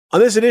On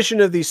this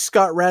edition of the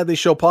Scott Radley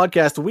Show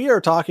podcast, we are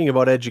talking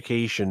about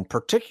education,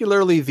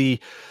 particularly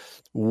the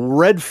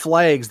red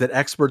flags that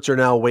experts are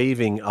now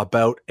waving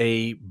about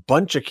a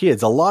bunch of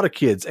kids, a lot of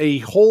kids, a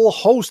whole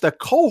host, a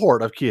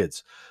cohort of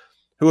kids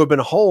who have been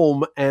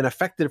home and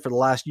affected for the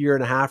last year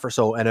and a half or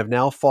so and have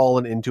now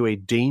fallen into a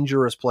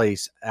dangerous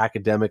place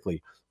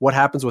academically. What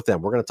happens with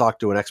them? We're going to talk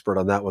to an expert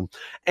on that one.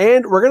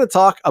 And we're going to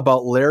talk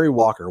about Larry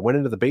Walker. Went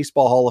into the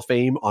Baseball Hall of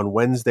Fame on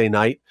Wednesday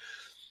night.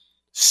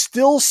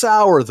 Still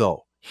sour,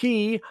 though,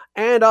 he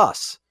and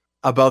us,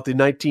 about the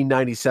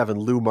 1997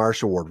 Lou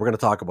Marsh Award. We're going to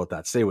talk about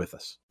that. Stay with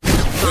us.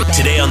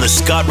 Today on the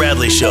Scott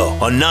Radley Show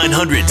on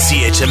 900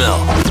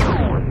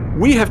 CHML.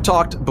 We have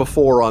talked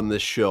before on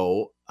this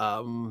show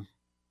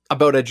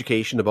about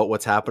education, about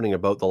what's happening,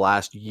 about the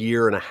last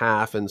year and a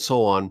half and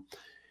so on.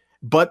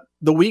 But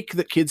the week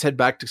that kids head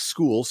back to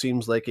school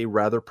seems like a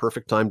rather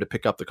perfect time to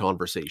pick up the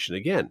conversation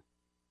again.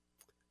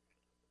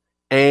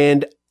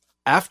 And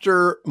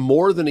after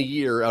more than a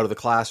year out of the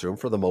classroom,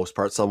 for the most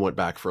part, some went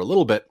back for a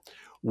little bit,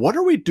 what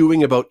are we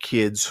doing about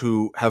kids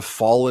who have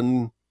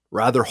fallen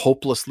rather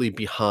hopelessly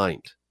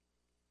behind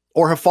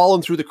or have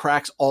fallen through the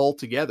cracks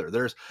altogether?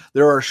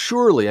 There are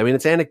surely, I mean,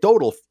 it's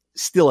anecdotal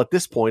still at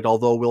this point,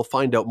 although we'll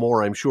find out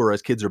more, I'm sure,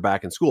 as kids are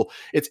back in school.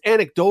 It's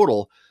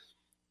anecdotal,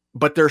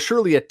 but there's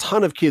surely a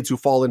ton of kids who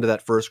fall into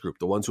that first group,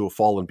 the ones who have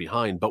fallen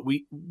behind. But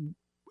we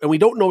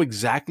don't know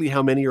exactly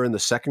how many are in the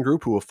second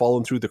group who have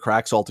fallen through the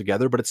cracks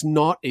altogether, but it's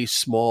not a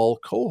small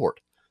cohort.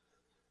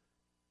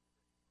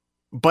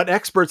 But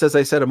experts, as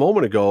I said a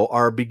moment ago,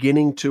 are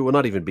beginning to, well,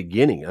 not even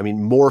beginning, I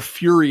mean, more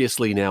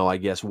furiously now, I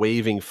guess,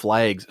 waving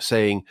flags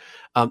saying,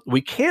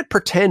 we can't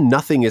pretend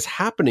nothing is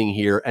happening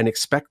here and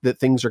expect that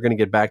things are going to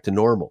get back to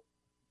normal.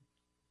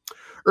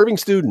 Irvin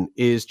Studin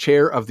is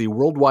chair of the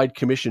Worldwide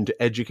Commission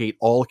to Educate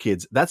All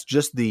Kids. That's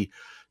just the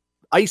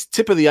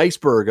tip of the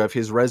iceberg of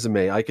his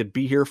resume. I could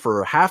be here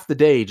for half the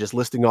day just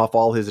listing off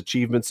all his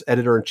achievements.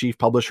 Editor-in-chief,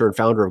 publisher, and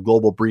founder of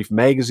Global Brief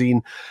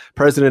magazine,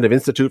 president of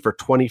Institute for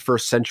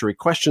 21st Century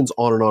Questions,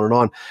 on and on and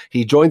on.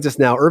 He joins us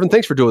now. Irvin,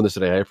 thanks for doing this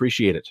today. I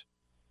appreciate it.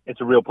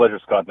 It's a real pleasure,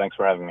 Scott. Thanks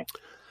for having me.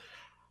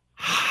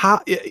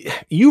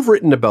 You've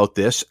written about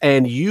this,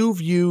 and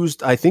you've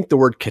used, I think, the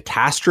word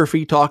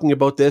catastrophe talking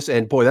about this,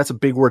 and boy, that's a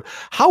big word.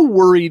 How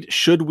worried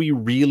should we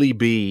really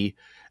be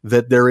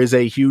that there is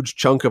a huge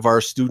chunk of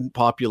our student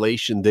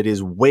population that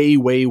is way,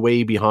 way,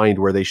 way behind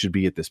where they should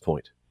be at this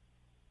point?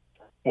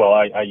 Well,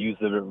 I use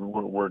the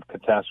word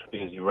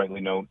catastrophe, as you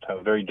rightly note,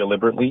 very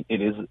deliberately.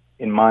 It is,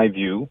 in my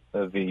view,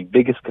 the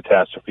biggest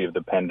catastrophe of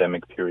the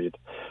pandemic period,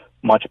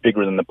 much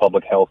bigger than the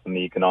public health and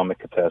the economic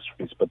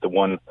catastrophes, but the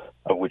one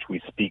of which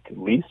we speak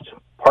least,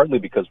 partly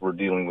because we're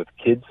dealing with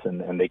kids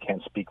and they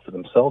can't speak for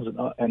themselves,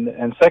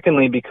 and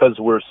secondly, because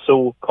we're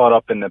so caught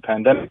up in the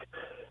pandemic,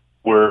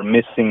 we're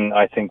missing,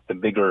 I think, the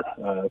bigger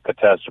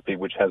catastrophe,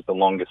 which has the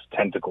longest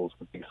tentacles,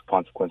 the biggest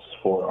consequences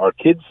for our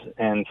kids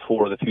and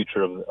for the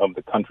future of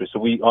the country. So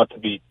we ought to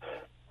be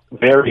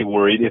very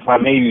worried. If I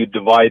may, we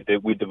divide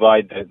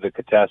the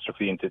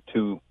catastrophe into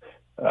two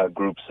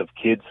groups of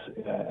kids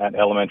at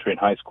elementary and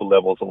high school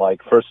levels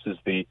alike. First is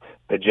the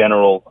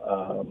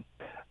general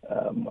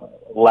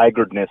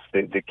laggardness,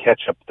 the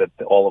catch-up that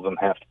all of them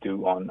have to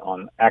do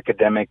on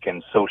academic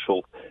and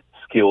social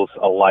skills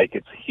alike.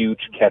 It's a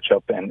huge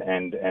catch-up,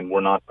 and we're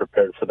not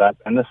prepared for that.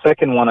 And the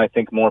second one, I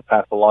think, more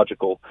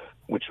pathological,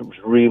 which was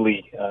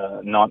really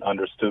not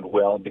understood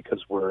well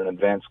because we're an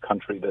advanced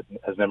country that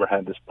has never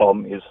had this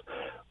problem, is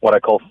what I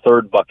call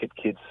third bucket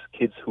kids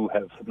who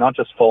have not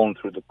just fallen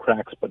through the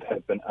cracks, but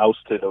have been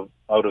ousted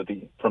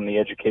from the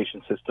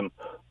education system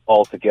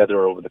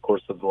altogether over the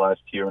course of the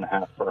last year and a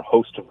half for a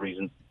host of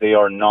reasons. They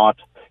are not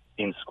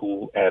in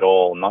school at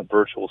all, not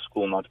virtual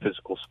school, not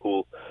physical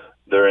school.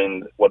 They're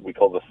in what we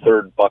call the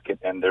third bucket,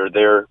 and they're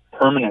there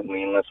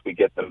permanently unless we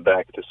get them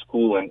back to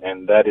school,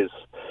 and that is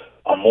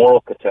a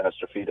moral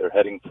catastrophe. They're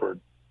heading for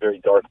very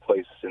dark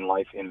places in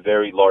life in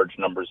very large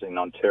numbers in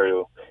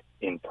Ontario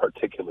in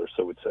particular,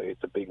 so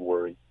it's a big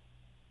worry.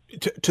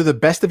 To the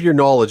best of your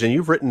knowledge, and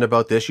you've written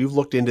about this, you've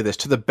looked into this,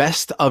 to the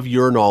best of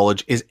your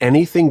knowledge, is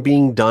anything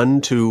being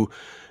done to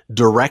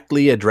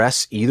directly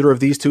address either of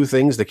these two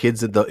things, the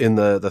kids in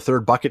the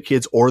third bucket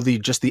kids or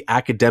just the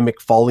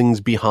academic fallings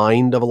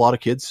behind of a lot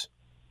of kids?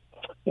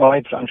 Well,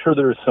 I'm sure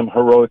there is some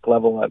heroic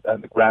level at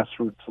the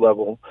grassroots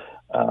level,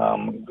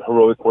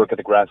 heroic work at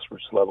the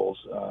grassroots levels.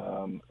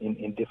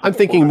 In different. I'm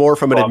thinking more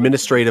from an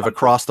administrative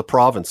across the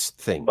province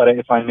thing. But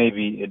if I may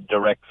be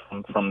direct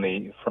from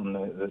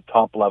the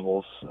top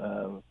levels,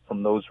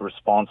 from those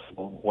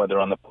responsible, whether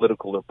on the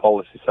political or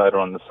policy side or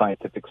on the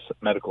scientific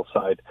medical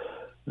side,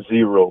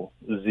 zero,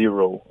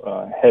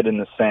 head in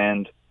the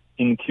sand,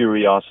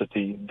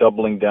 incuriosity,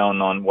 doubling down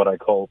on what I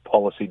call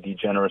policy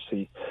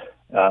degeneracy.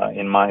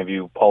 In my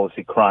view,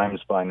 policy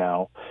crimes by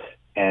now.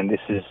 And this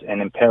is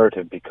an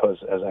imperative because,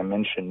 as I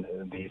mentioned,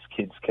 these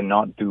kids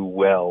cannot do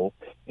well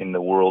in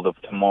the world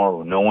of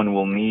tomorrow. No one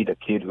will need a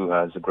kid who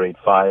has a grade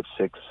 5,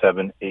 6,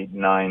 7, 8,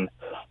 9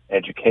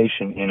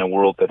 education in a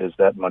world that is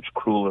that much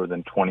crueler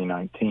than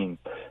 2019.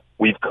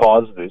 We've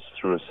caused this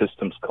through a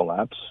systems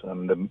collapse.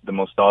 The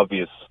most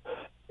obvious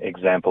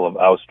example of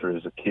ouster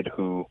is a kid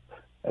who,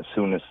 as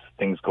soon as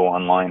things go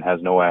online,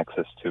 has no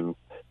access to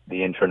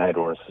the internet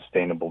or a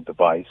sustainable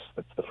device.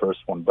 That's the first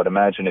one. But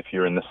imagine if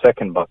you're in the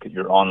second bucket,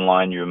 you're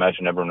online, you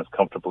imagine everyone is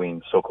comfortably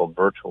in so-called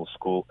virtual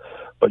school,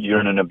 but you're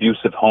in an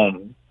abusive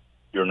home.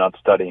 You're not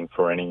studying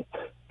for any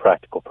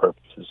practical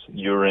purposes.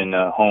 You're in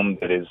a home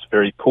that is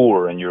very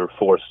poor and you're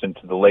forced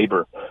into the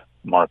labor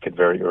market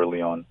very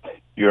early on.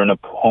 You're in a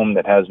home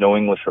that has no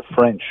English or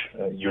French,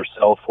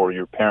 yourself or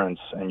your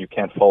parents, and you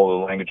can't follow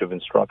the language of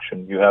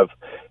instruction. You have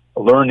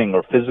learning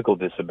or physical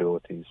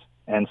disabilities,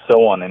 and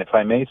so on. And if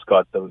I may,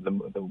 Scott, the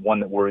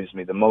one that worries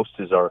me the most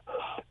is our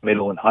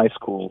middle and high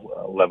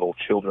school level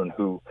children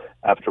who,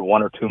 after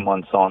 1 or 2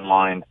 months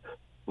online,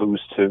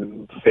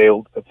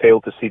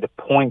 fail to see the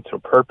point or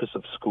purpose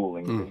of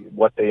schooling,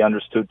 what they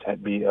understood to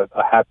be a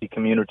happy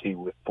community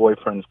with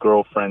boyfriends,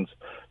 girlfriends,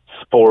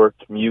 sport,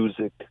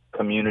 music,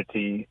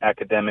 community,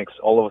 academics,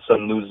 all of a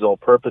sudden loses all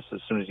purpose as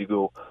soon as you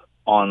go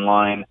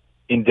online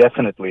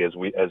indefinitely, as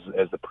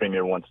the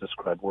Premier once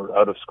described. We're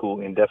out of school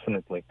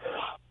indefinitely,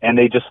 and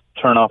they just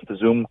turn off the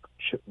Zoom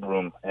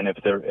room. And if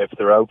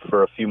they're out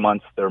for a few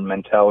months, their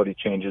mentality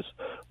changes.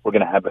 We're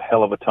going to have a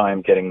hell of a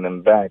time getting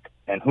them back.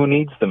 And who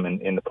needs them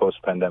in the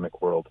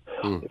post-pandemic world,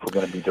 if we're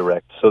going to be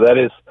direct? So that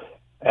is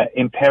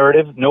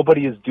imperative.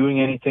 Nobody is doing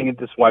anything.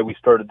 This is why we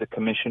started the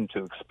commission,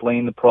 to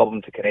explain the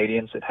problem to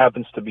Canadians. It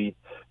happens to be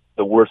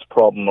the worst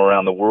problem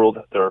around the world.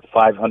 There are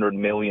 500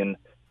 million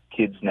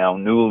kids now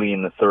newly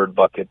in the third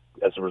bucket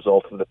as a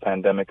result of the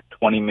pandemic,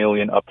 20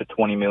 million, up to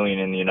 20 million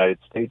in the United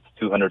States,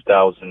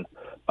 200,000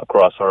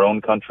 across our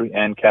own country,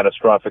 and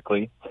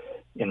catastrophically,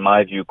 in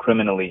my view,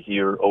 criminally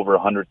here, over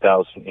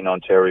 100,000 in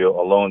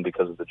Ontario alone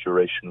because of the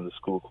duration of the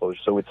school closure.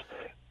 So it's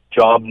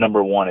job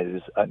number one. It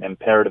is an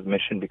imperative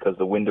mission because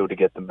the window to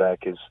get them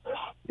back is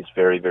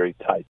very, very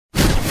tight.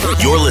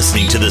 You're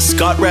listening to the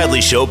Scott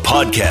Radley Show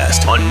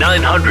podcast on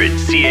 900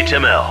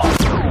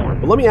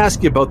 CHML. Well, let me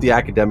ask you about the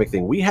academic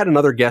thing. We had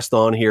another guest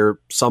on here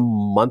some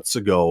months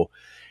ago,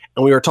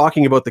 and we were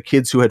talking about the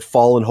kids who had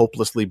fallen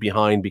hopelessly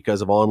behind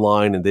because of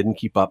online and didn't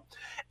keep up.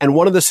 And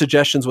one of the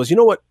suggestions was, you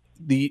know what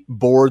the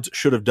boards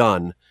should have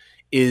done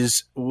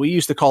is, we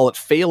used to call it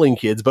failing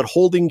kids, but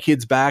holding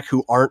kids back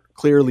who aren't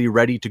clearly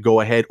ready to go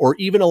ahead, or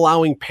even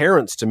allowing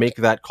parents to make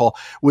that call.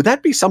 Would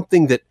that be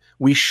something that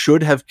we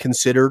should have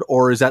considered,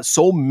 or is that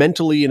so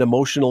mentally and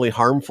emotionally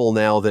harmful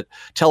now that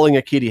telling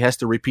a kid he has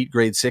to repeat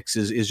grade 6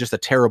 is just a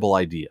terrible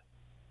idea?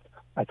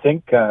 I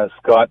think,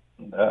 Scott,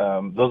 those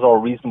are all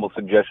reasonable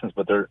suggestions,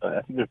 but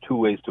I think there are two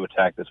ways to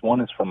attack this.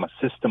 One is from a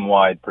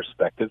system-wide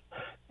perspective,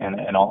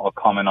 and I'll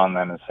comment on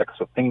that in a second.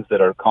 So things that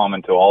are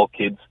common to all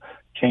kids,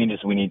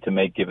 changes we need to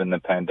make given the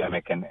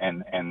pandemic and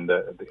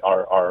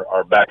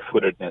our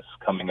back-footedness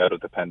coming out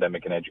of the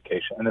pandemic in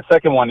education. And the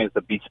second one is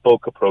the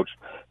bespoke approach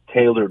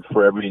tailored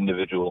for every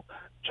individual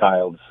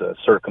child's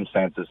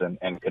circumstances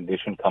and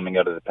condition coming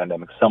out of the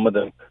pandemic. Some of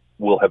them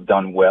will have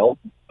done well,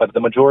 but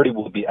the majority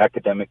will be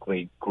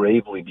academically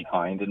gravely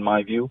behind, in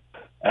my view,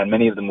 and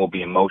many of them will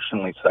be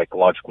emotionally,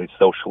 psychologically,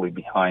 socially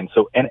behind.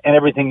 So, and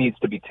everything needs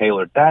to be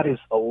tailored. That is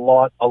a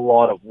lot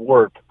of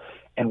work,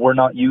 and we're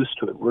not used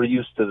to it. We're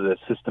used to the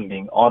system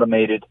being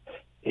automated.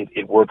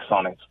 It works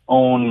on its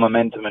own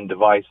momentum and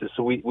devices.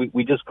 So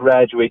we just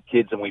graduate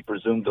kids and we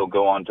presume they'll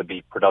go on to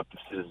be productive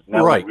citizens.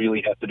 Now we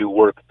really have to do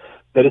work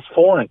that is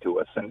foreign to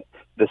us. And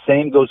the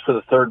same goes for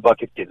the third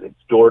bucket kids. It's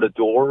door to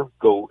door,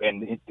 go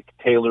and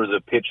tailor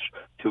the pitch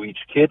to each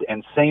kid.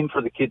 And same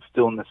for the kids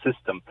still in the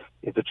system.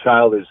 If the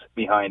child is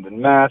behind in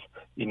math,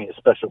 you need a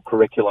special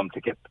curriculum to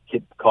get the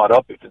kid caught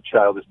up. If the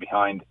child is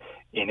behind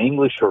in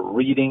English or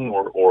reading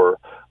or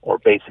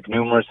basic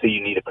numeracy,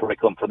 you need a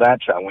curriculum for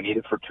that child. We need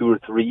it for 2 or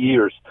 3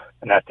 years,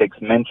 and that takes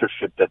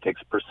mentorship, that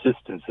takes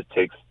persistence, it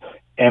takes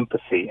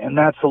empathy, and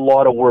that's a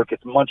lot of work.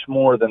 It's much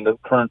more than the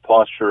current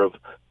posture of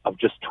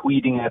just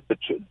tweeting at the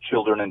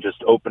children and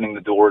just opening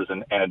the doors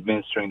and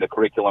administering the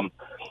curriculum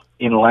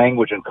in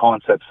language and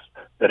concepts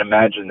that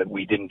imagine that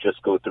we didn't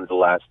just go through the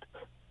last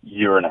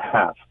year and a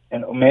half.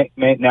 And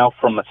now,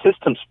 from a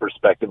systems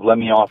perspective, let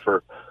me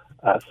offer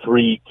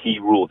 3 key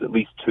rules, at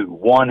least 2.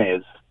 One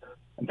is,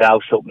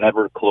 thou shalt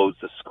never close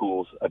the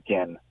schools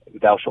again.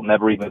 Thou shalt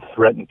never even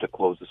threaten to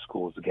close the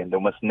schools again. There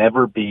must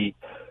never be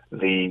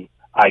the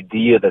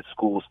idea that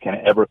schools can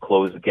ever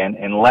close again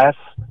unless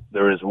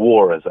there is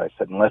war, as I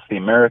said, unless the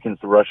Americans,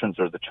 the Russians,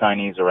 or the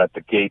Chinese are at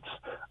the gates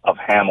of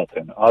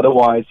Hamilton.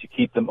 Otherwise, you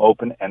keep them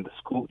open, and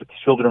the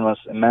children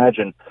must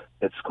imagine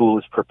that school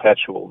is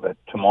perpetual, that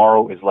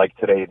tomorrow is like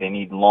today. They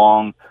need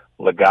long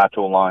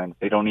legato lines.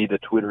 They don't need the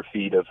Twitter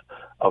feed of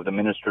the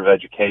Minister of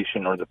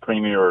Education or the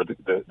Premier or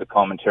the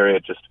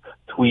commentariat just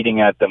tweeting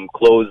at them,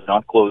 close,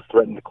 not close,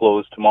 threaten to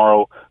close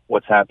tomorrow,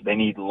 what's happened. They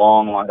need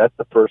long lines. That's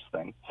the first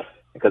thing.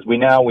 Because we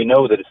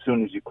know that as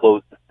soon as you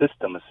close the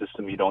system, a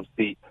system you don't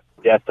see,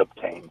 death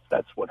obtains.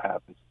 That's what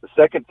happens. The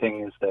second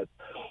thing is that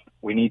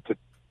we need to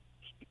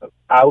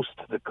oust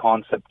the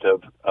concept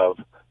of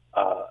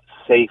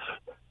safe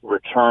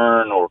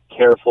return or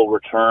careful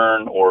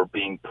return or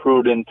being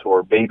prudent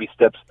or baby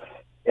steps.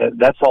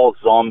 That's all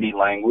zombie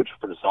language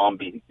for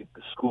zombie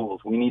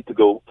schools. We need to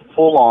go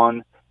full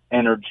on,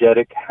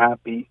 energetic,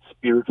 happy,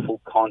 spiritful,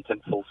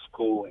 contentful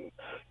schooling,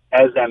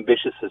 as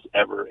ambitious as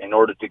ever, in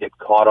order to get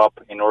caught up,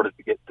 in order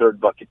to get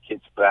third bucket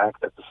kids back.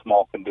 That's a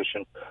small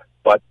condition.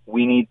 But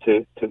we need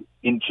to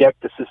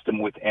inject the system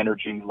with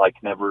energy like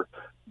never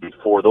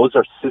before. Those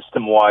are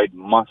system-wide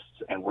musts,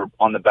 and we're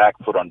on the back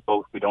foot on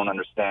both. We don't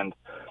understand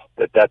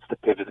that that's the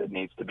pivot that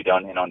needs to be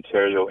done in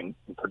Ontario, in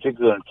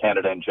particular in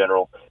Canada in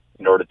general,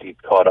 in order to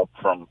get caught up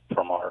from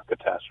our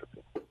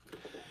catastrophe.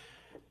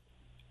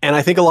 And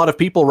I think a lot of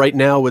people right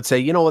now would say,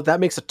 you know what, that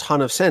makes a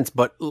ton of sense.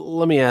 But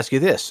let me ask you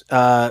this.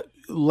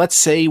 Let's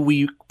say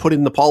we put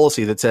in the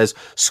policy that says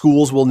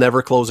schools will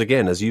never close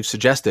again, as you've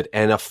suggested,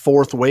 and a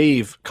fourth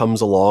wave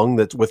comes along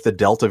that's with the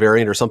Delta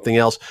variant or something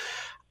else.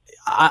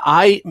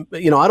 I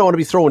don't want to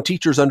be throwing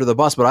teachers under the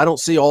bus, but I don't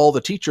see all the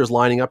teachers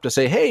lining up to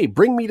say, hey,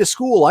 bring me to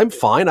school. I'm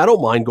fine. I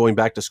don't mind going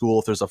back to school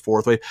if there's a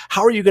fourth wave.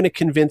 How are you going to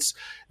convince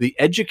the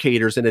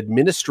educators and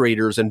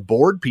administrators and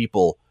board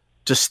people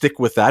to stick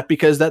with that?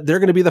 Because they're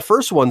going to be the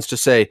first ones to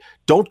say,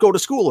 don't go to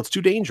school. It's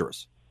too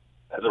dangerous.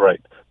 That's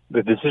right.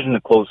 The decision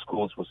to close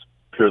schools was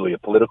purely a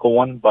political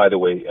one. By the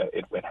way,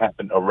 it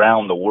happened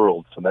around the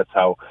world. So that's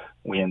how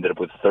we ended up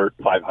with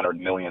 500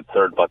 million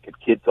third bucket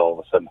kids all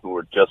of a sudden who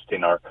were just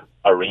in our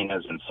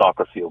arenas and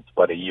soccer fields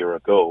about a year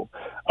ago.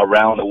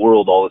 Around the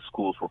world, all the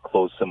schools were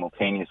closed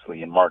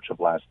simultaneously in March of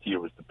last year.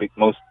 It was the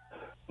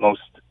most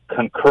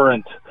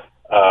concurrent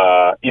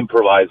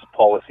improvised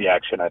policy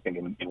action, I think,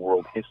 in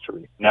world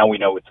history. Now we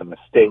know it's a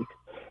mistake.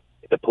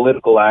 The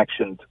political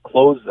action to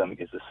close them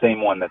is the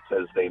same one that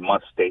says they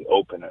must stay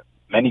open.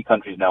 Many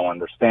countries now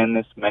understand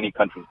this. Many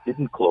countries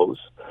didn't close.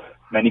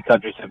 Many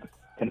countries have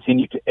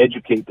continued to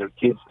educate their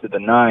kids to the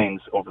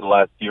nines over the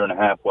last year and a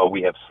half while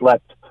we have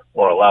slept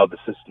or allowed the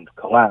system to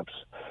collapse.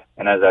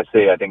 And as I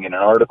say, I think in an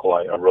article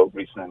I wrote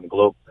recently in the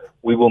Globe,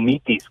 we will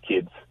meet these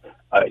kids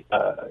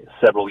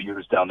several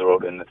years down the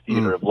road in the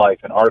theater of life,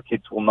 and our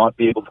kids will not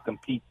be able to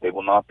compete. They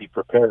will not be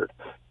prepared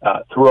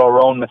through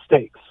our own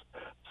mistakes.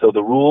 So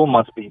the rule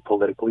must be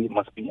politically, it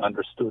must be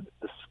understood.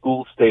 The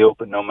schools stay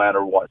open no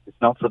matter what.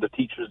 It's not for the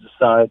teachers to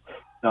decide.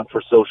 It's not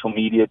for social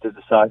media to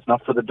decide. It's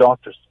not for the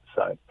doctors to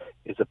decide.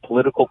 It's a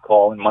political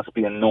call and must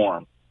be a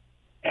norm.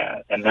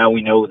 And now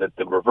we know that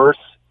the reverse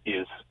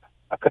is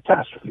a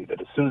catastrophe, that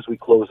as soon as we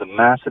close a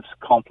massive,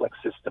 complex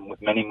system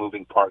with many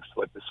moving parts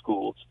like the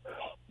schools,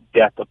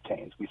 death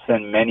obtains. We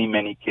send many,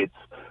 many kids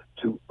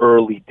to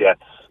early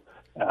deaths.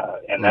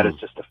 And that is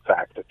just a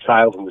fact. A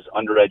child who is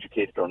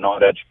undereducated or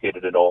not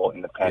educated at all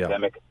in the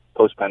pandemic,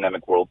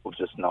 post-pandemic world will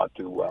just not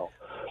do well.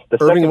 The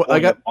Irving,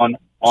 second point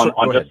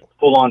on just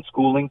full-on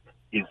schooling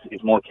is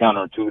more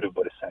counterintuitive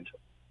but essential.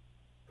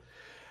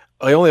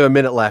 I only have a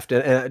minute left.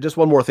 And just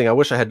one more thing. I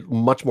wish I had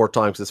much more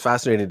time because it's a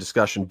fascinating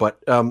discussion. But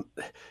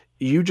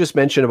you just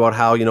mentioned about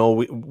how,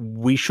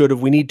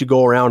 we need to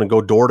go around and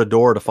go door to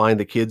door to find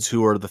the kids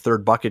who are the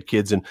third bucket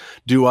kids and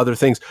do other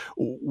things.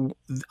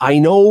 I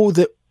know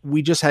that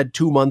we just had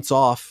 2 months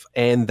off,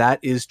 and that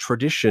is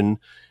tradition.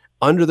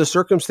 Under the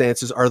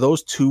circumstances, are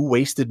those 2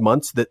 wasted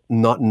months that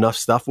not enough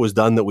stuff was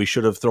done, that we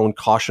should have thrown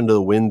caution to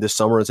the wind this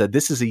summer and said,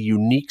 this is a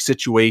unique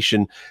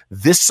situation.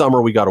 This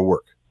summer, we got to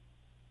work?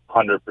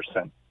 100%.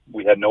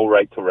 We had no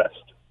right to rest.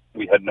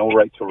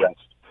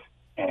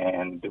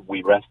 And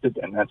we rested,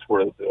 and that's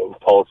where the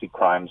policy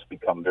crimes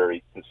become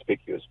very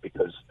conspicuous,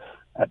 because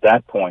at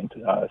that point,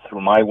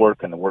 through my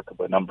work and the work of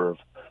a number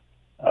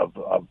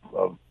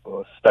of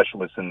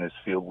specialists in this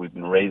field, we've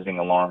been raising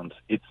alarms.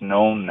 It's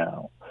known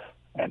now.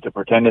 And to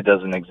pretend it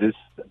doesn't exist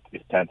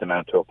is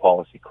tantamount to a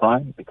policy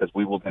crime, because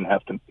we will then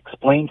have to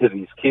explain to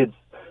these kids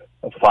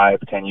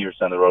 5-10 years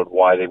down the road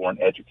why they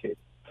weren't educated,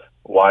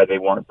 why they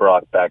weren't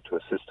brought back to a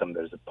system.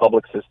 There's a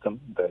public system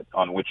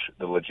on which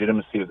the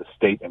legitimacy of the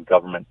state and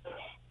government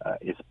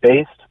is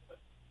based,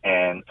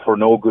 and for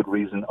no good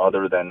reason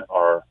other than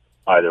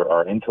either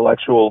our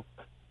intellectual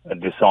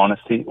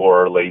dishonesty or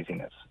our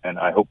laziness. And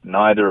I hope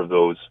neither of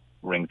those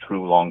ring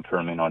true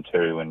long-term in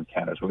Ontario and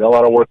Canada. So we've got a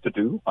lot of work to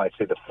do. I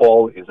say the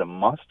fall is a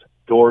must.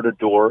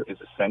 Door-to-door is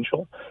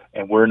essential,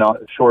 and we're not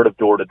short of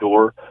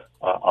door-to-door.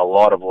 A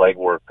lot of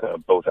legwork,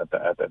 both at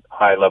the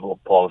high level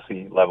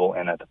policy level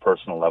and at the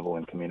personal level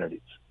in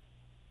communities.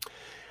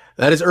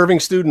 That is Irvin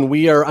Studin.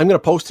 I'm going to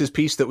post his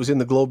piece that was in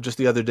the Globe just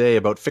the other day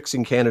about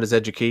fixing Canada's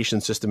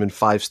education system in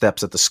 5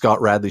 steps at the Scott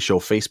Radley Show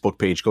Facebook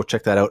page. Go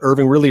check that out.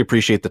 Irvin, really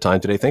appreciate the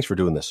time today. Thanks for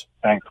doing this.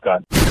 Thanks,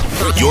 Scott.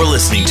 You're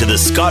listening to the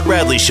Scott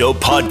Radley Show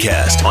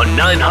podcast on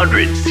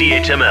 900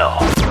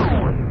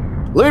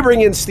 CHML. Let me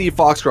bring in Steve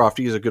Foxcroft.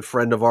 He is a good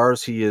friend of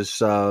ours. He is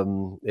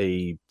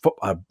he's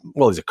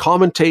a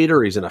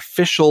commentator. He's an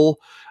official,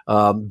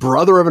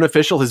 brother of an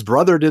official. His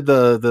brother did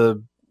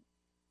the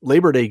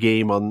Labor Day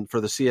game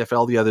for the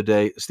CFL the other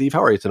day. Steve,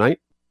 how are you tonight?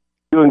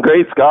 Doing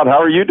great, Scott. How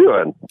are you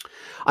doing?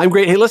 I'm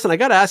great. Hey, listen, I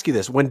got to ask you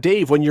this.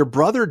 When your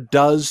brother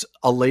does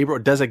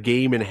a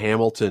game in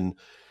Hamilton,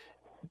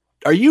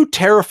 are you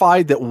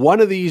terrified that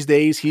one of these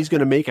days he's going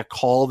to make a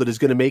call that is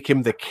going to make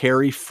him the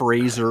Carrie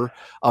Fraser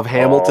of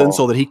Hamilton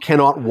so that he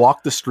cannot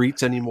walk the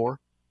streets anymore?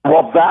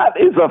 Well, that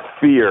is a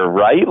fear,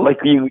 right? Like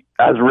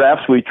as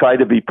refs, we try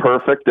to be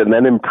perfect and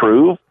then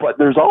improve, but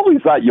there's always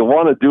that you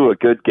want to do a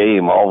good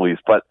game always.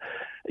 But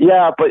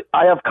yeah, but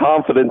I have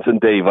confidence in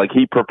Dave. Like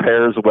he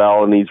prepares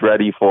well and he's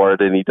ready for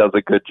it and he does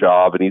a good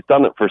job and he's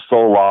done it for so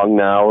long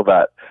now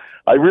that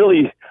I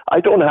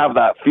don't have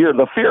that fear.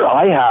 The fear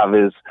I have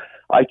is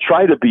I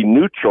try to be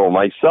neutral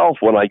myself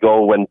when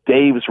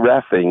Dave's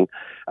reffing.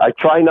 I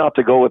try not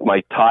to go with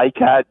my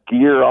Tie-Cat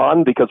gear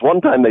on because one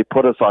time they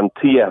put us on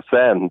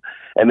TSN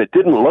and it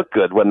didn't look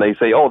good when they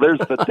say, oh, there's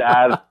the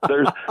dad,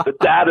 there's the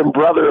dad and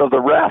brother of the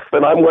ref,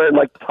 and I'm wearing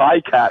like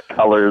Tie-Cat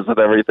colors and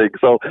everything.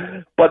 So,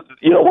 but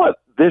you know what?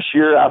 This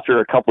year, after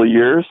a couple of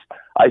years,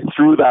 I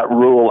threw that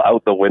rule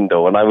out the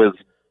window and I was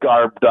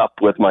garbed up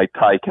with my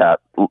Tie-Cat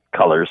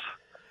colors.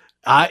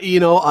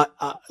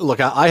 Look,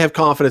 I have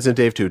confidence in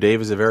Dave too.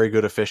 Dave is a very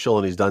good official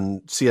and he's done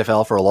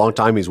CFL for a long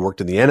time. He's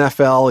worked in the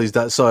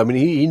NFL.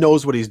 He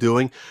knows what he's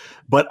doing,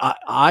 but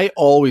I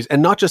always,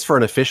 and not just for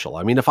an official.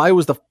 I mean, if I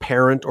was the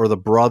parent or the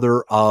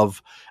brother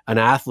of an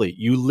athlete,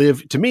 you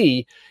live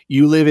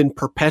in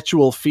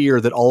perpetual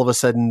fear that all of a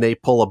sudden they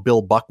pull a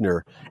Bill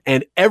Buckner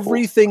and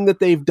everything that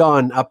they've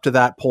done up to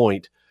that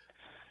point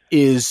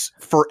is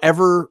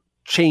forever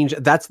change.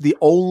 That's the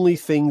only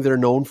thing they're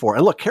known for.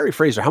 And look, Kerry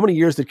Fraser, how many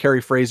years did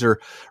Kerry Fraser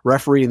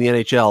referee in the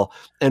NHL?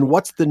 And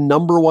what's the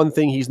number one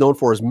thing he's known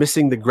for is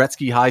missing the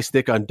Gretzky high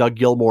stick on Doug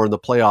Gilmour in the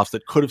playoffs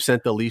that could have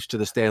sent the Leafs to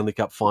the Stanley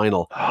Cup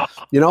final.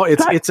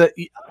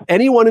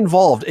 Anyone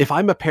involved. If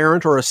I'm a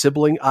parent or a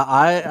sibling,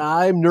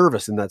 I'm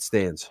nervous in that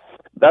stands.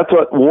 That's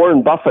what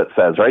Warren Buffett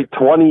says, right?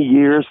 20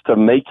 years to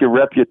make your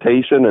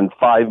reputation and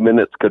 5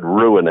 minutes could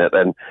ruin it.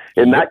 And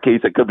in that case,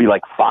 it could be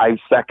like 5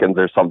 seconds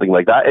or something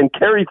like that. And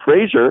Kerry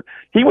Fraser,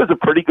 he was a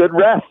pretty good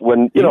ref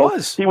when, he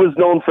was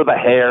known for the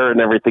hair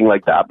and everything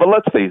like that. But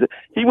let's face it,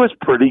 he was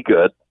pretty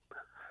good.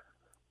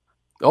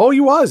 Oh,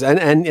 he was.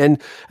 And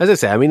as I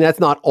say, I mean, that's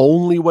not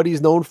only what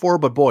he's known for,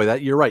 but boy,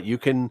 that you're right.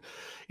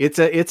 It's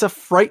a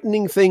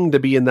frightening thing to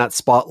be in that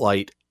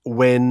spotlight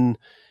when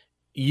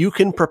you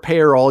can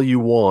prepare all you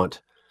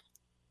want,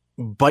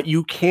 but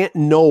you can't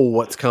know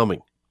what's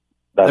coming.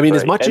 That's right.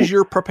 As much as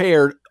you're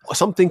prepared,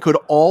 something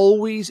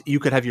you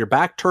could have your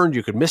back turned,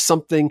 you could miss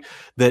something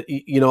that,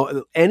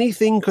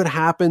 anything could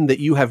happen that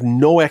you have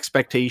no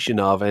expectation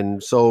of.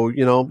 And so,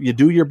 you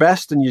do your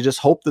best and you just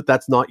hope that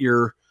that's not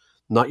your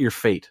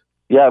fate.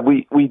 Yeah,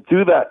 we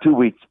do that too.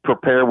 We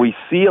prepare. We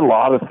see a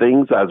lot of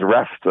things as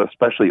refs,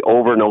 especially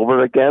over and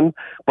over again.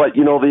 But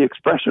the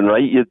expression,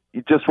 right? You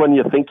just when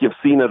you think you've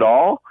seen it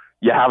all,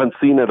 you haven't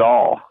seen it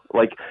all.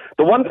 Like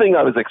the one thing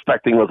I was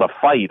expecting was a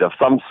fight of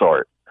some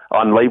sort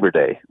on Labor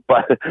Day,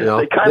 but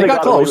they kind of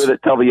got away with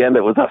it till the end.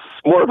 It was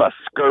more of a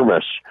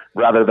skirmish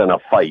rather than a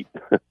fight.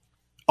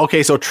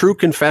 Okay, so true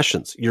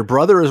confessions. Your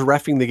brother is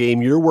reffing the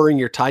game. You're wearing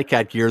your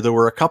Tie-Cat gear. There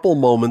were a couple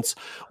moments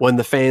when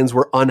the fans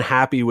were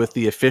unhappy with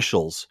the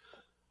officials.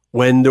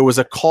 When there was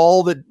a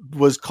call that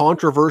was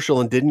controversial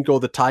and didn't go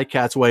the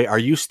Tie-Cat's way, are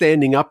you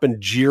standing up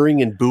and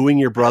jeering and booing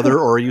your brother,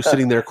 or are you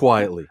sitting there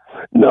quietly?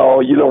 No,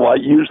 you know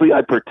what? Usually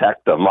I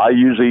protect them. I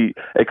usually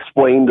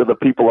explain to the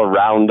people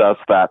around us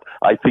that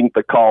I think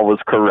the call was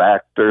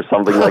correct or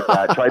something like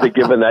that. Try to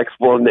give an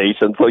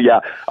explanation. So yeah,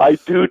 I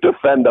do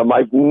defend them.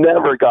 I've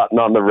never gotten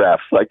on the refs.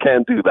 I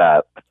can't do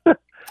that.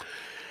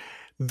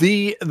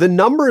 The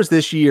numbers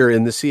this year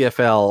in the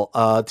CFL,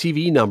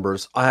 TV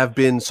numbers,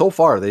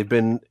 they've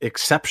been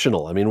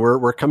exceptional. I mean,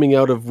 we're coming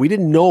out of, we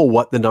didn't know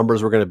what the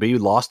numbers were going to be. We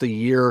lost a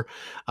year.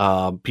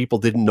 People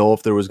didn't know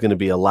if there was going to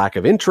be a lack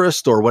of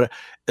interest or what.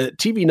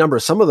 TV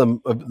numbers, some of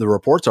them, the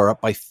reports are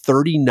up by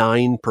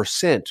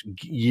 39%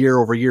 year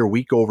over year,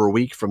 week over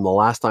week from the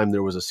last time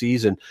there was a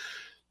season.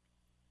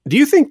 Do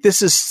you think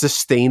this is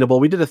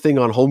sustainable? We did a thing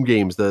on Home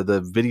Games,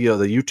 the video,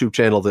 the YouTube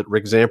channel that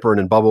Rick Zamperin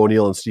and Bubba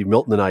O'Neill and Steve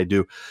Milton and I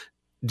do.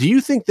 Do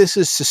you think this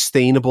is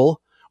sustainable,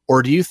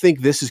 or do you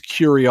think this is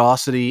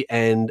curiosity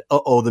and,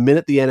 the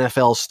minute the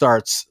NFL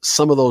starts,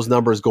 some of those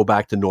numbers go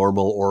back to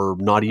normal or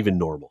not even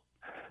normal?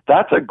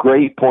 That's a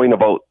great point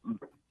about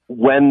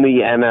when the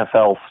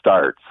NFL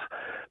starts,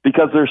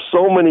 because there's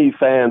so many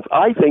fans.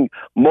 I think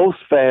most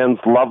fans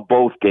love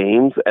both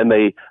games and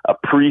they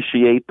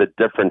appreciate the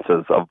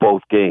differences of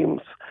both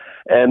games.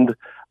 And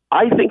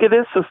I think it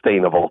is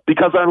sustainable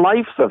because our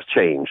lives have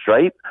changed,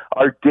 right?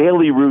 Our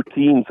daily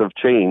routines have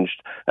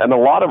changed, and a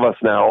lot of us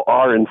now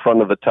are in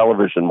front of the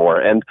television more.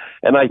 And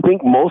I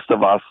think most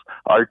of us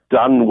are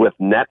done with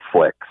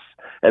Netflix,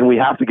 and we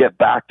have to get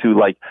back to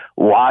like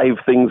live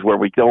things where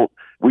we don't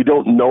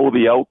know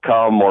the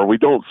outcome, or we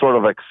don't sort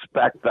of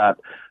expect that.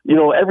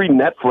 Every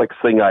Netflix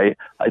thing I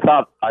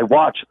thought I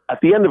watched, at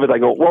the end of it I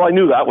go, well, I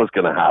knew that was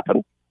going to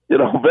happen.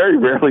 Very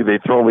rarely they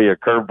throw me a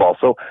curveball.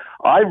 So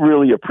I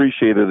really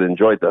appreciated and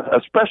enjoyed this,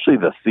 especially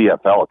the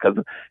CFL,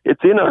 because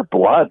it's in our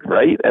blood,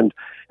 right? And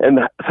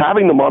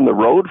having them on the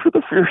road for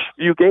the first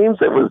few games,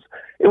 it was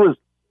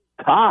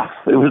tough.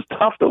 It was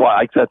tough to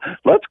watch. I said,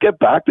 let's get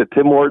back to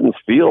Tim Hortons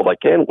Field. I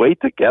can't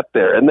wait to get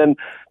there. And then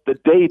the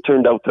day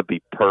turned out to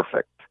be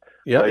perfect.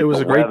 Yeah, right? It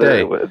was a great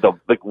day.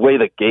 The way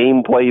the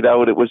game played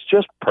out, it was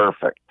just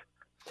perfect.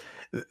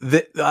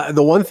 The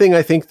one thing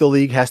I think the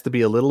league has to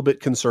be a little bit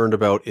concerned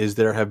about is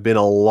there have been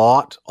a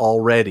lot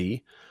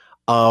already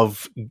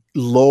of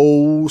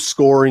low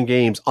scoring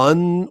games,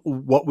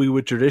 what we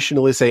would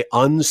traditionally say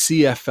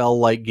un-CFL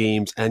like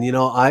games. And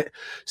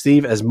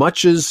Steve, as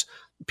much as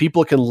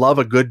people can love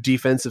a good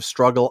defensive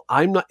struggle,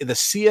 I'm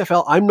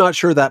not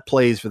sure that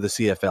plays for the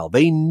CFL.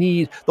 They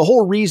need, the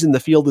whole reason the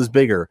field is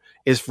bigger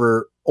is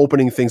for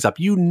opening things up.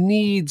 You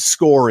need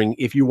scoring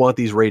if you want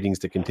these ratings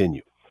to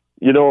continue.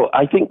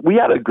 I think we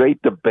had a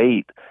great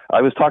debate.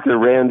 I was talking to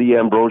Randy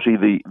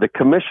Ambrosi, the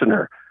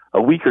commissioner,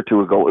 a week or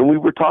two ago, and we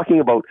were talking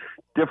about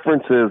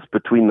differences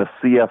between the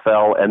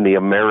CFL and the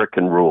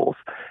American rules,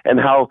 and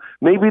how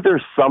maybe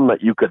there's some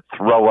that you could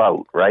throw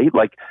out, right?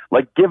 Like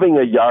giving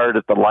a yard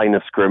at the line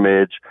of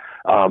scrimmage.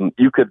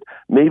 You could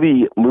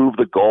maybe move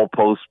the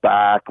goalpost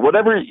back,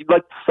 whatever.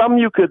 Like some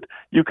you could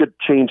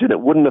change and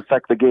it wouldn't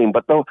affect the game.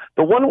 But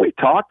the one we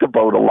talked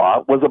about a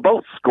lot was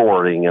about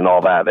scoring and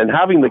all that, and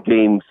having the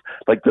games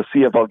like the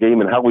CFL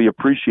game and how we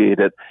appreciate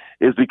it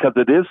is because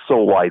it is so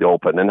wide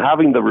open, and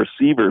having the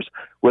receivers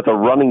with a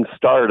running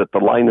start at the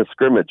line of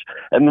scrimmage.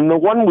 And then the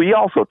one we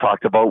also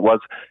talked about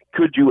was,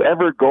 could you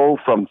ever go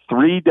from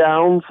 3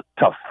 downs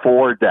to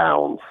 4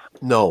 downs?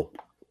 No.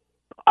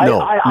 I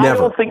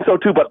don't think so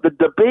too, but the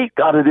debate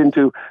got it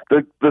into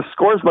the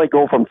scores might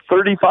go from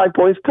 35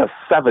 points to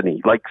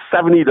 70, like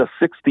 70 to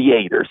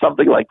 68 or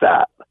something like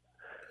that.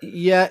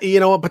 Yeah,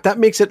 but that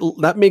makes it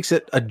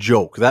a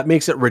joke. That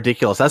makes it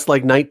ridiculous. That's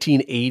like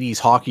 1980s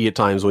hockey at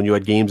times when you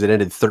had games that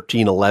ended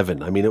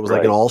 13-11. I mean, it was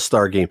like an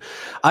all-star game.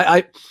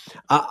 I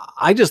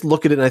just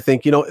look at it and I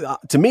think,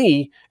 to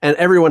me, and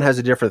everyone has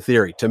a different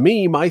theory. To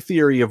me, my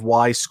theory of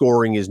why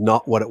scoring is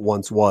not what it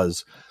once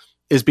was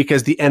is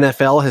because the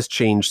NFL has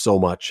changed so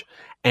much,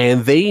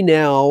 and they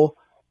now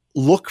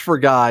look for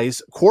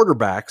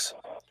quarterbacks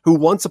who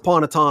once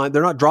upon a time,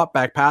 they're not drop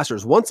back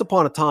passers. Once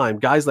upon a time,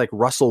 guys like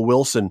Russell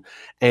Wilson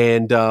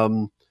and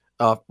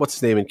what's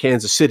his name in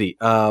Kansas City?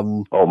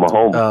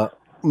 Mahomes.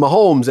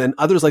 Mahomes and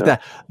others like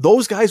that.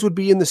 Those guys would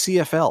be in the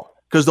CFL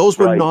because those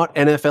were not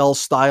NFL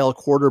style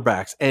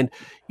quarterbacks. And,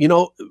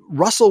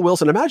 Russell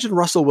Wilson, imagine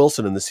Russell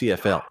Wilson in the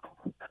CFL.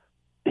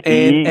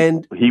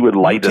 And he would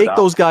light take it up.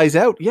 those guys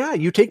out. Yeah,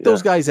 you take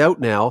those guys out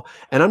now.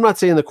 And I'm not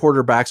saying the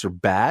quarterbacks are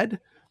bad,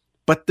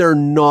 but they're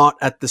not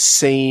at the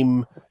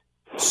same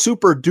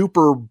super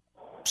duper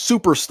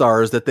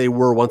superstars that they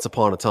were once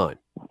upon a time.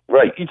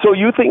 Right. So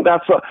you think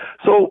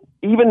so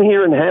even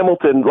here in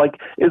Hamilton, like,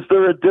 is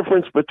there a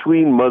difference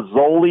between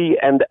Mazzoli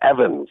and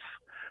Evans?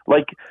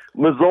 Like,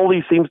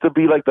 Mazzoli seems to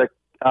be like the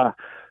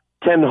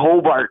Ken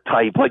Hobart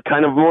type, like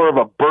kind of more of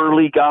a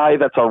burly guy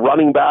that's a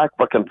running back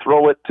but can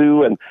throw it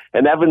too,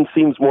 and Evans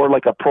seems more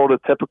like a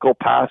prototypical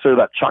passer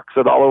that chucks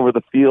it all over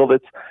the field.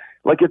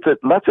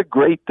 That's a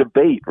great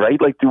debate,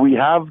 right? Like, do we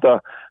have the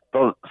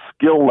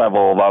skill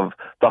level of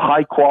the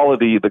high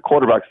quality, the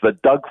quarterbacks, the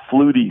Doug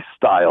Flutie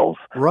styles?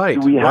 Right.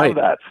 Do we have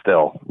that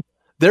still?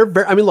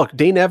 Look,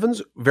 Dane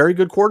Evans, very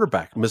good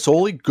quarterback.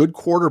 Mazzoli, good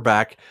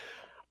quarterback.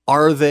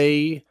 Are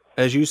they,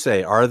 as you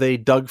say, are they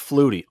Doug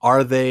Flutie?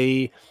 Are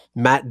they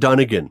Matt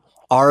Dunnigan?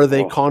 Are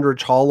they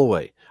Condredge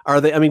Holloway?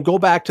 Are they, go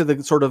back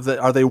to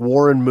are they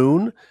Warren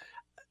Moon?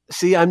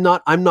 See, I'm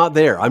not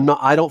there.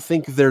 I don't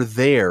think they're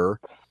there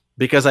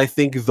because I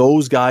think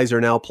those guys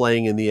are now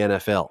playing in the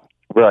NFL.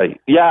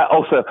 Right. Yeah.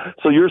 Also,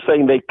 so you're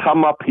saying they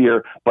come up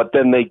here, but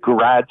then they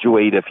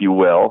graduate, if you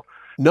will.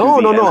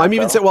 No. I'm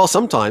even saying,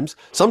 sometimes,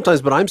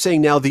 but I'm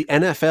saying now the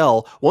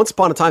NFL, once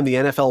upon a time, the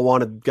NFL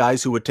wanted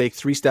guys who would take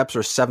 3 steps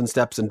or 7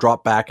 steps and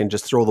drop back and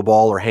just throw the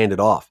ball or hand it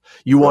off.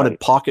 You wanted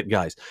pocket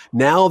guys.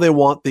 Now they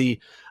want the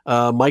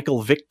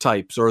Michael Vick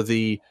types or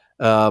the,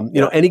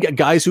 any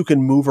guys who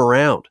can move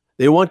around.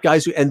 They want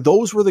guys and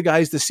those were the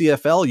guys the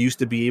CFL used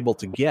to be able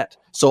to get.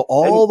 So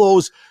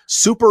those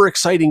super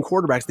exciting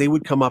quarterbacks, they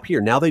would come up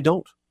here. Now they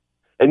don't.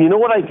 And you know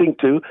what I think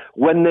too?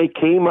 When they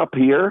came up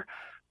here,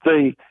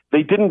 they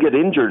didn't get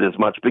injured as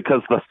much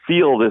because the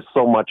field is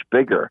so much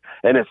bigger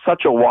and it's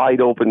such a wide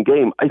open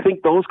game. I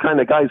think those kind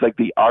of guys like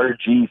the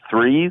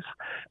RG3s,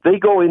 they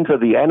go into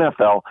the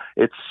NFL.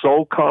 It's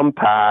so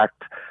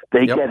compact.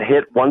 They get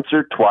hit once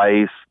or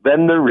twice,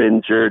 then they're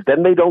injured,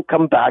 then they don't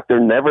come back. They're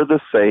never the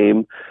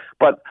same.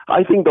 But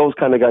I think those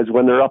kind of guys,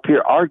 when they're up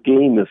here, our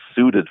game is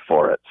suited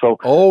for it. So,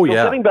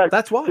 getting back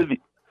that's why. To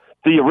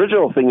the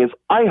original thing is,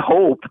 I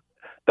hope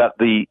that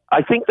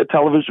I think the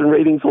television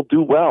ratings will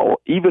do well,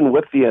 even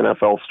with the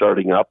NFL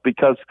starting up,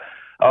 because,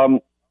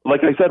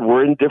 like I said,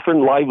 we're in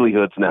different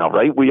livelihoods now,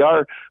 right?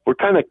 We're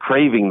kind of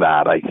craving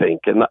that, I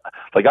think, and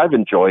I've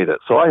enjoyed it.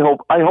 So I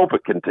hope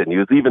it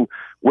continues, even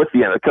with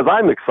the NFL, because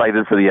I'm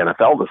excited for the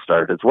NFL to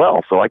start as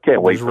well. So I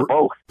can't wait for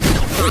both.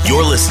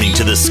 You're listening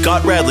to the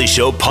Scott Radley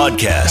Show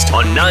podcast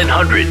on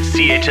 900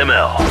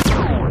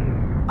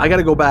 CHML. I got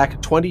to go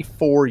back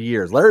 24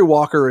 years. Larry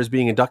Walker is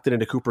being inducted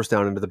into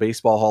Cooperstown into the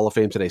Baseball Hall of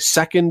Fame today.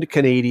 Second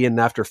Canadian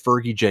after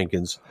Fergie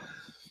Jenkins.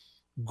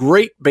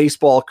 Great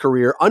baseball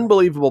career,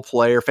 unbelievable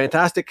player,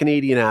 fantastic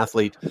Canadian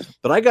athlete.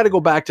 But I got to go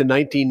back to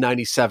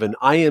 1997.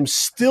 I am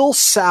still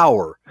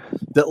sour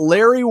that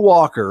Larry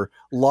Walker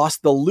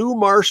lost the Lou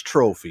Marsh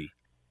Trophy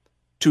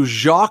to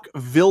Jacques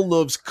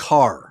Villeneuve's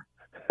car.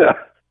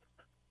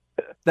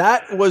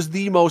 That was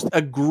the most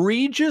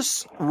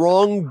egregious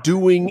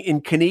wrongdoing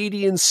in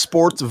Canadian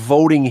sports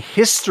voting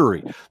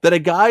history. That a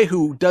guy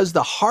who does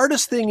the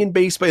hardest thing in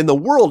baseball, in the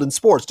world in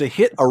sports, to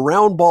hit a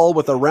round ball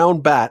with a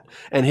round bat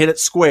and hit it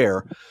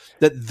square,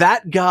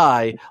 that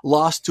guy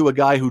lost to a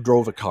guy who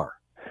drove a car.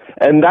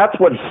 And that's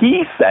what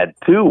he said,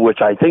 too, which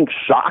I think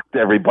shocked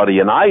everybody.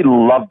 And I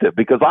loved it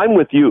because I'm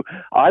with you.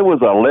 I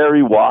was a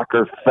Larry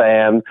Walker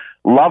fan.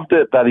 Loved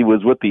it that he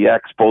was with the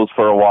Expos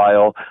for a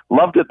while.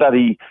 Loved it that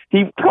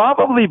he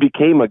probably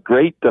became a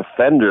great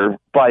defender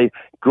by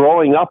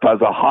growing up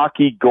as a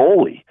hockey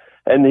goalie.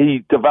 And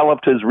he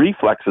developed his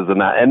reflexes in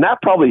that. And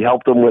that probably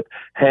helped him with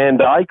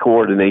hand-eye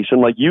coordination,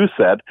 like you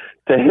said,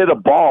 to hit a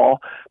ball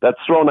that's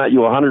thrown at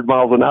you 100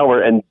 miles an hour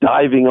and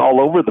diving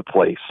all over the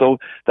place. So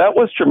that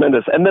was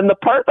tremendous. And then the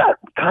part that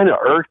kind of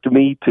irked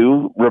me,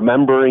 too,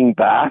 remembering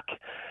back,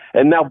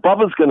 and now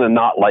Bubba's going to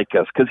not like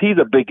us because he's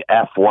a big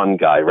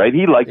F1 guy, right?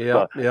 He likes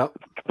the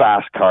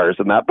fast cars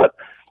and that. But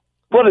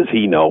what does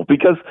he know?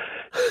 Because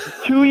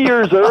 2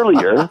 years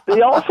earlier, they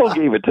also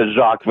gave it to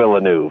Jacques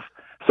Villeneuve.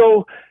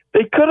 So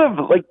they could have,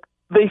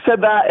 they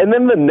said that, and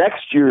then the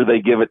next year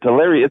they give it to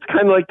Larry. It's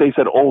kind of like they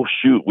said, oh,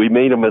 shoot, we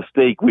made a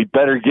mistake. We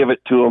better give it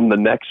to him the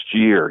next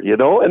year,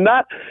 And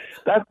that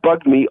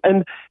bugged me.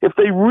 And if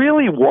they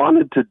really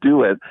wanted to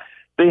do it,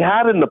 they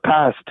had in the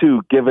past,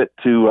 too, give it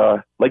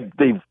to,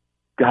 they've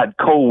had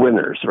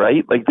co-winners,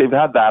 right? Like, they've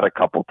had that a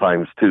couple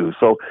times, too.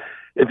 So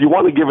if you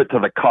want to give it to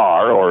the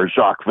car or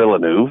Jacques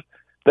Villeneuve,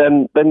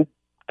 then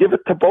give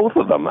it to both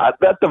of them. At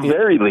the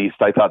very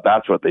least, I thought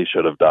that's what they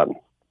should have done.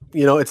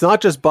 It's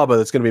not just Bubba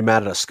that's going to be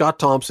mad at us. Scott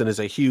Thompson is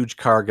a huge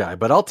car guy,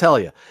 but I'll tell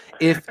you,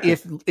 if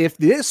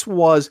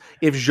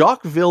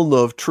Jacques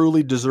Villeneuve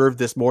truly deserved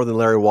this more than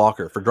Larry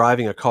Walker for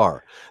driving a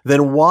car,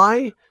 then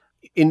why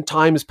in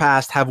times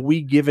past have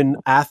we given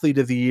Athlete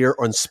of the Year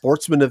or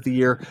Sportsman of the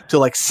Year to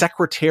like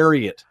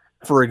Secretariat,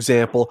 for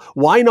example?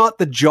 Why not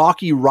the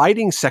Jockey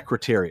Riding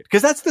Secretariat?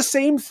 Because that's the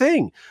same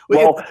thing.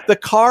 Well, the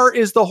car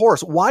is the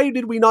horse. Why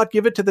did we not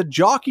give it to the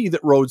jockey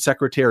that rode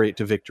Secretariat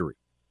to victory?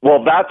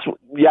 Well,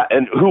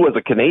 and who was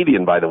a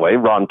Canadian, by the way,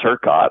 Ron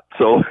Turcotte.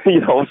 So,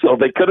 so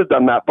they could have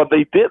done that, but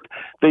they did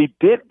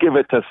give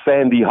it to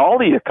Sandy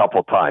Hawley a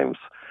couple times,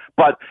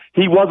 but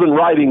he wasn't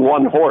riding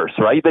one horse,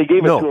 right? They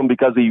gave it to him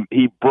because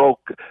he broke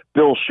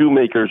Bill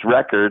Shoemaker's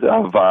record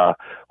of,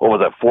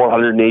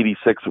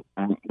 486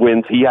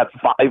 wins. He had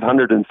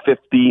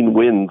 515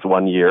 wins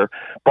one year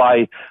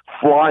by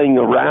flying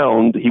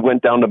around. He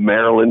went down to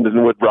Maryland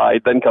and would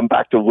ride, then come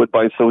back to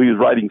Woodbine. So he was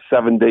riding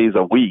 7 days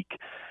a week.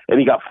 And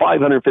he got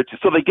 550.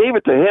 So they gave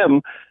it to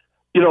him,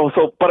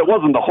 but it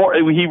wasn't the horse.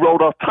 He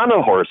rode a ton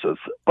of horses.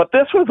 But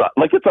this was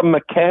it's a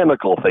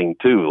mechanical thing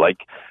too. Like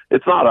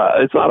it's not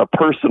a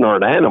person or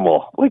an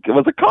animal. Like it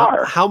was a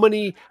car. How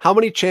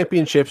many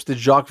championships did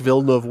Jacques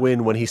Villeneuve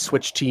win when he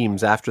switched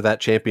teams after that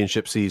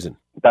championship season?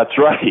 That's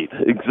right.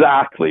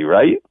 Exactly.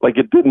 Right. Like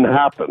it didn't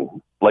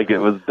happen. Like it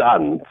was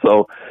done.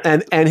 So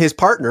and his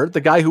partner,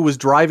 the guy who was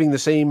driving the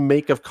same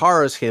make of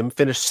car as him,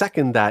 finished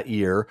second that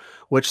year,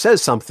 which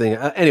says something.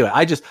 Anyway,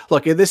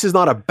 this is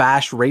not a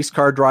bash race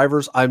car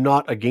drivers. I'm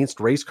not against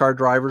race car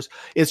drivers.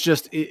 It's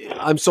just,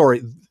 I'm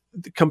sorry,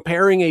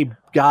 comparing a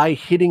guy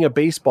hitting a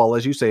baseball,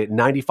 as you say, at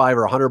 95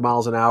 or 100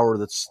 miles an hour,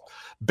 that's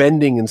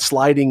bending and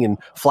sliding and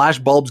flash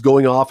bulbs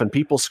going off and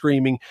people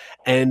screaming,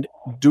 and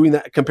doing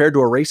that compared to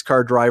a race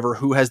car driver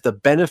who has the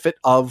benefit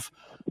of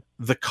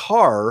the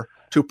car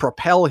to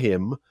propel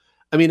him.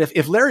 I mean,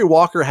 if Larry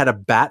Walker had a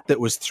bat that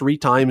was 3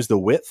 times the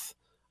width,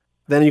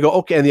 then you go,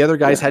 okay, and the other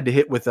guys had to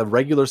hit with a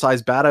regular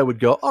sized bat, I would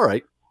go, all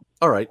right.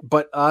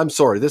 But I'm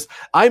sorry,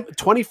 I'm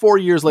 24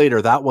 years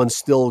later, that one's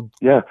still.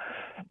 Yeah.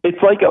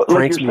 It's like you're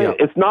saying,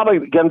 it's not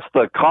against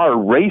the car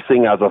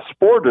racing as a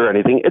sport or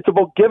anything. It's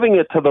about giving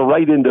it to the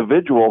right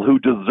individual who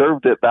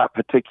deserved it that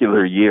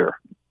particular year.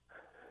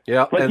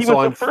 Yeah, like he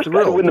was the first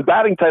guy to win the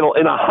batting title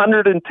in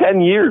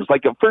 110 years,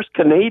 like a first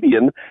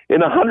Canadian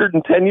in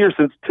 110 years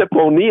since Tip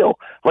O'Neill.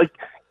 Like,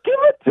 give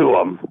it to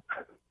him.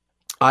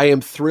 I am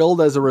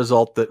thrilled as a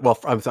result that,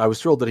 I was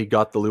thrilled that he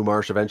got the Lou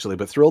Marsh eventually,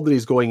 but thrilled that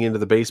he's going into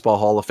the Baseball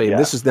Hall of Fame. Yeah.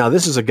 This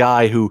is a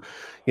guy who,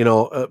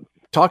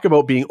 talk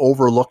about being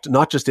overlooked,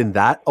 not just in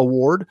that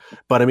award,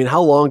 but I mean,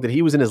 how long that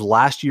he was in his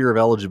last year of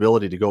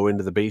eligibility to go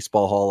into the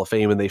Baseball Hall of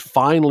Fame. And they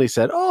finally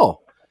said,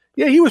 oh,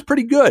 yeah, he was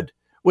pretty good.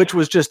 Which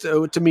was just,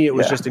 to me, it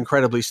was just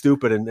incredibly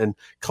stupid, and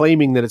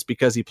claiming that it's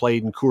because he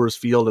played in Coors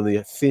Field in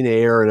the thin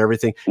air and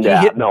everything. He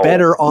hit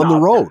better on the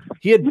road.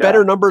 He had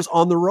better numbers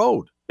on the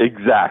road.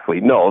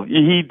 Exactly. No,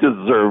 he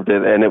deserved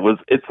it. And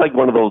it's like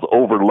one of those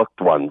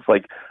overlooked ones,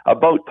 like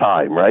about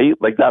time, right?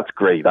 Like that's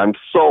great. I'm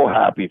so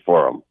happy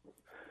for him.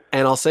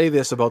 And I'll say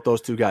this about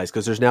those two guys,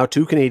 because there's now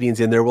 2 Canadians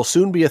in there. Will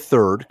soon be a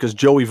third, because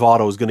Joey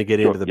Votto is going to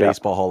get into the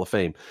Baseball Hall of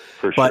Fame.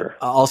 For sure.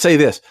 I'll say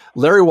this.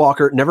 Larry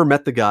Walker, never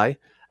met the guy.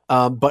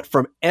 But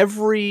from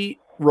every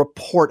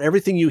report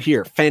everything you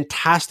hear.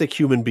 Fantastic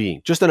human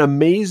being, just an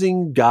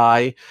amazing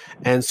guy.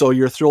 And so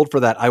you're thrilled for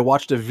that. I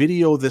watched a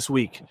video this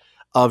week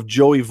of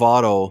Joey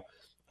Votto,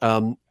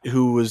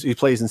 he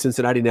plays in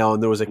Cincinnati now,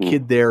 and there was a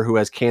kid there who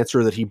has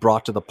cancer that he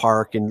brought to the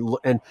park, and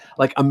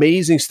like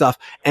amazing stuff.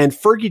 And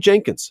Fergie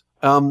Jenkins,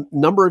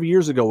 number of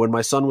years ago when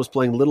my son was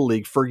playing Little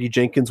League, Fergie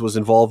Jenkins was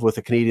involved with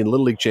the Canadian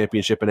Little League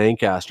Championship in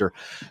Ancaster.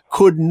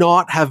 Could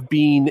not have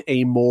been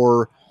a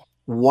more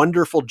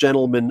wonderful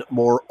gentleman,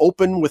 more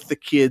open with the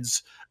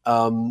kids.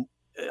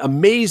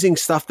 Amazing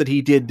stuff that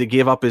he did to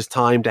give up his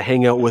time to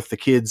hang out with the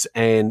kids.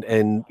 And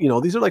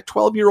these are like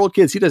 12-year-old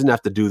kids. He doesn't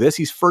have to do this.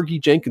 He's Fergie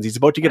Jenkins. He's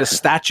about to get a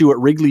statue at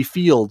Wrigley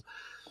Field.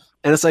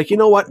 And it's like, you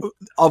know what?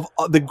 Of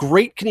the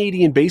great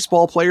Canadian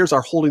baseball players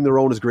are holding their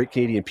own as great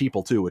Canadian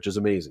people too, which is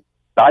amazing.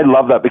 I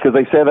love that, because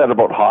they say that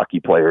about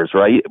hockey players,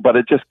 right? But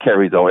it just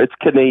carries on. It's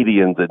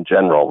Canadians in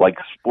general, like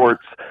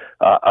sports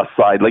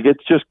aside. Like,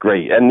 it's just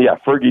great. And yeah,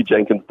 Fergie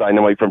Jenkins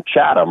Dynamite from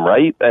Chatham,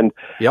 right? And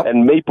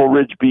Maple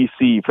Ridge,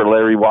 BC for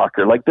Larry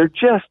Walker. Like, they're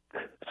just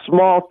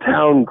small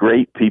town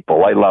great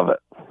people. I love it.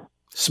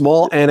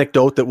 Small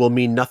anecdote that will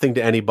mean nothing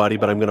to anybody,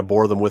 but I'm going to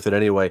bore them with it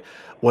anyway.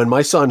 When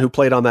my son, who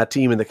played on that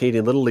team in the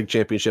Canadian Little League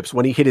Championships,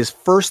 when he hit his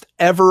first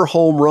ever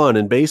home run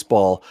in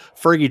baseball,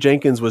 Fergie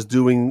Jenkins was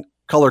doing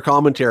color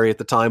commentary at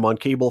the time on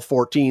Cable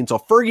 14. So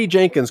Fergie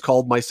Jenkins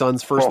called my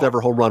son's first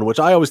ever home run, which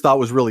I always thought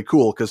was really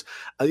cool because,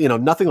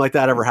 nothing like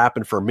that ever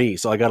happened for me.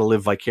 So I got to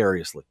live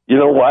vicariously. You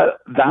know what?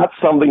 That's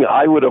something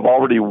I would have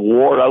already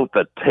wore out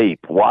the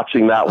tape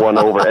watching that one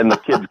over. And the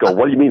kids go,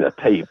 "What do you mean a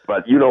tape?"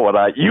 But you know what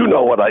I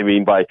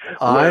mean by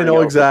I know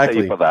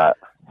exactly the tape of that.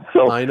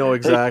 So I know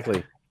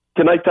exactly. Hey,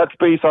 can I touch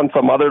base on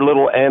some other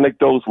little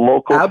anecdotes?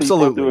 Local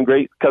Absolutely. People doing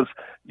great, because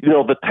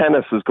the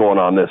tennis is going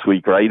on this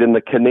week, right? And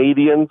the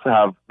Canadians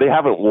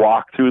haven't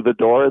walked through the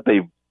door;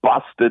 they've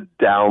busted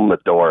down the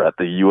door at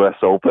the U.S.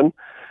 Open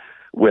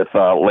with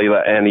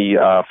Leila Annie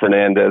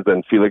Fernandez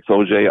and Felix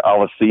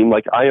Auger-Aliassime.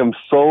 Like, I am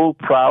so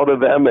proud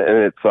of them,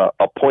 and it's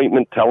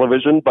appointment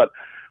television. But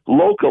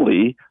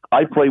locally,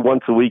 I play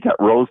once a week at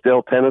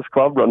Rosedale Tennis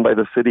Club, run by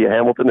the city of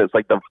Hamilton. It's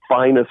like the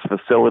finest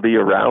facility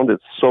around.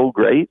 It's so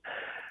great.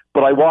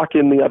 But I walk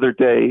in the other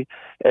day,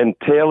 and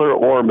Taylor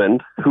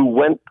Ormond, who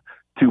went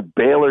to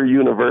Baylor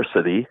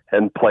University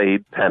and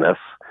played tennis,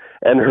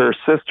 and her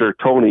sister,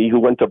 Tony, who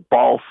went to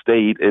Ball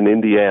State in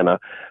Indiana,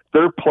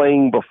 they're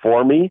playing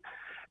before me.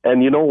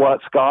 And you know what,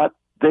 Scott?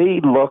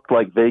 They look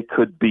like they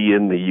could be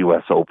in the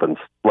U.S. Opens.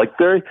 Like,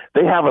 they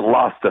haven't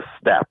lost a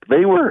step.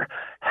 They were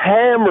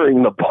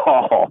hammering the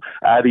ball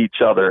at each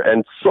other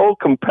and so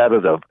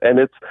competitive. And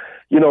it's,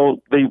 you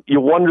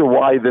wonder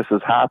why this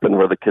has happened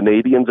where the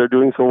Canadians are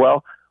doing so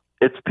well.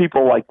 It's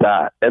people like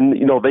that. And,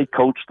 they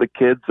coach the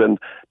kids, and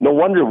no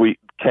wonder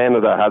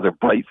Canada has a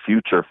bright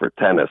future for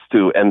tennis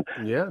too. And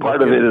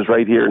part of it is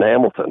right here in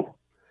Hamilton.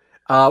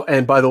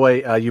 And by the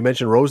way, you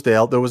mentioned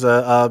Rosedale. There was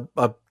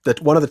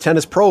one of the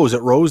tennis pros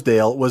at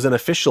Rosedale was an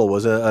official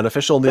in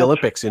the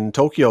Olympics in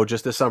Tokyo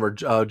just this summer,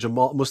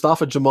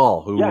 Mustafa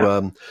Jamal,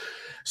 who,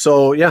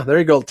 so yeah, there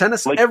you go.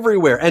 Tennis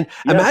everywhere. And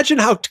imagine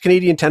how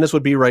Canadian tennis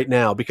would be right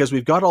now, because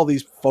we've got all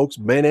these folks,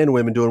 men and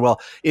women, doing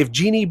well. If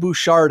Jeannie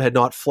Bouchard had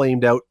not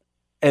flamed out,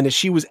 and if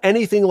she was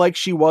anything like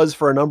she was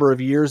for a number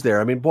of years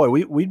there, I mean, boy,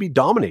 we'd be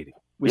dominating.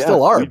 We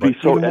still are. But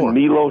and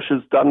Milos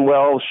has done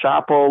well.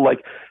 Chapo,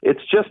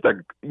 it's just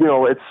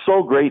it's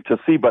so great to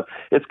see. But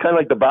it's kind of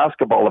like the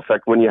basketball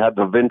effect when you had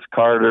the Vince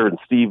Carter and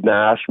Steve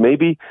Nash.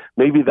 Maybe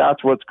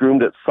that's what's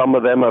groomed it. Some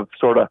of them have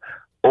sort of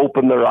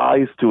opened their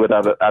eyes to it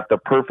at the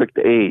perfect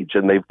age,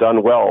 and they've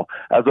done well.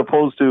 As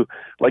opposed to,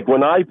 like,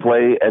 when I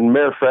play, and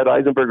Mayor Fred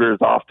Eisenberger is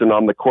often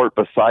on the court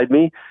beside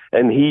me,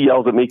 and he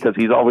yells at me because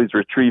he's always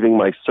retrieving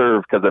my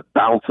serve because it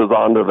bounces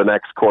onto the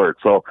next court.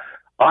 So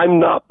I'm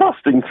not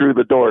busting through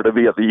the door to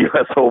be at the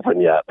U.S. Open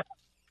yet.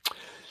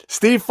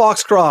 Steve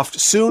Foxcroft,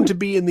 soon to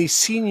be in the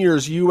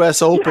Seniors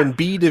U.S. Open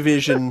B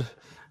Division.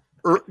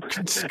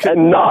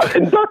 And not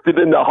inducted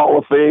into Hall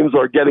of Fames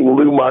or getting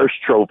Lou Marsh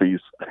trophies.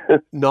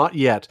 Not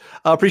yet.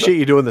 I appreciate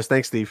you doing this.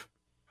 Thanks, Steve.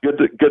 Good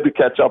to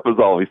catch up as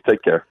always.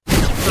 Take care.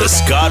 The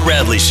Scott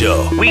Radley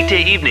Show.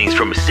 Weekday evenings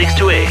from 6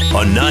 to 8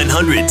 on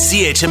 900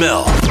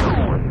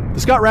 CHML. The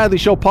Scott Radley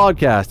Show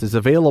podcast is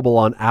available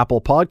on Apple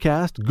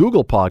Podcast,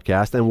 Google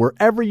Podcast, and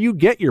wherever you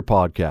get your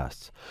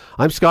podcasts.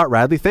 I'm Scott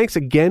Radley. Thanks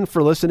again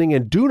for listening,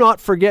 and do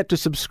not forget to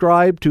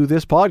subscribe to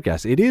this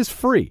podcast. It is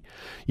free.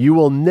 You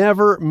will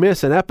never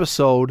miss an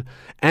episode,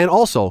 and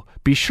also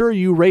be sure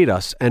you rate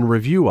us and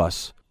review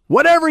us.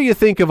 Whatever you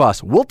think of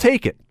us, we'll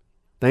take it.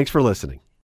 Thanks for listening.